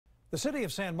The city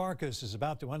of San Marcos is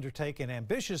about to undertake an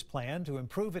ambitious plan to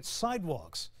improve its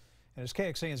sidewalks. And as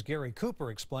KXAN's Gary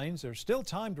Cooper explains, there's still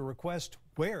time to request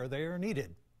where they are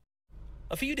needed.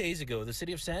 A few days ago, the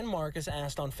city of San Marcos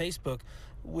asked on Facebook,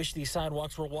 wish these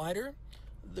sidewalks were wider?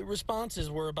 The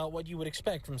responses were about what you would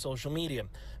expect from social media.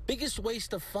 Biggest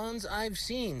waste of funds I've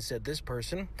seen, said this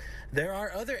person. There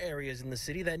are other areas in the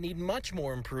city that need much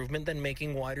more improvement than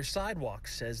making wider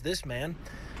sidewalks, says this man.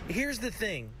 Here's the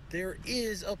thing, there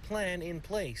is a plan in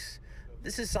place.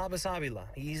 This is Sabas Avila.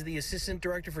 He's the Assistant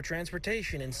Director for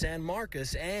Transportation in San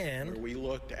Marcos, and we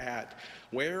looked at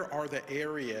where are the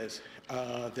areas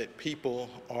that people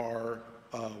are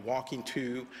walking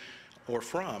to or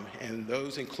from, and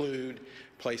those include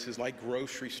places like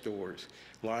grocery stores,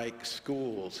 like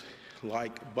schools,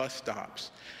 like bus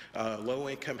stops,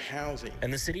 low-income housing.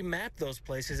 And the city mapped those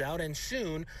places out, and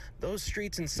soon those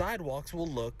streets and sidewalks will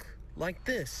look like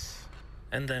this,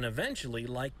 and then eventually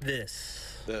like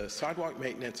this. The Sidewalk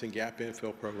Maintenance and Gap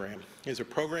Infill Program is a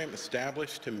program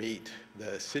established to meet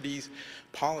the city's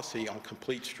policy on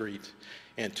complete streets,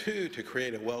 and two, to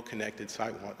create a well-connected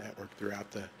sidewalk network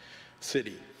throughout the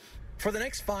city. For the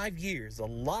next 5 years, a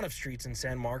lot of streets in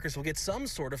San Marcos will get some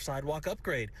sort of sidewalk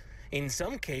upgrade. In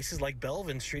some cases, like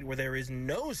Belvin Street, where there is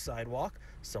no sidewalk,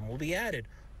 some will be added,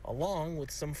 along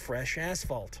with some fresh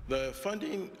asphalt. The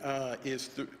funding is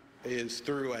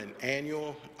through an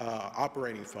annual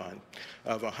operating fund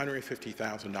of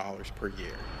 $150,000 per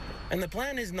year. And the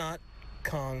plan is not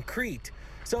concrete.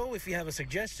 So if you have a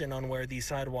suggestion on where these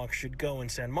sidewalks should go in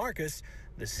San Marcos,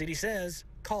 the city says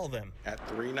call them at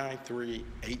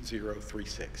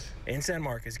 393-8036. In San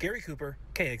Marcos, Gary Cooper,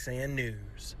 KXAN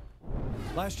News.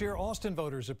 Last year, Austin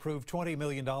voters approved $20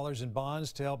 million in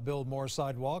bonds to help build more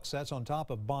sidewalks. That's on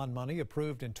top of bond money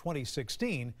approved in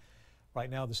 2016. Right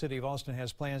now, the city of Austin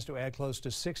has plans to add close to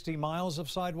 60 miles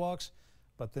of sidewalks,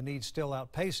 but the need still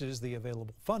outpaces the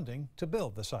available funding to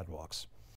build the sidewalks.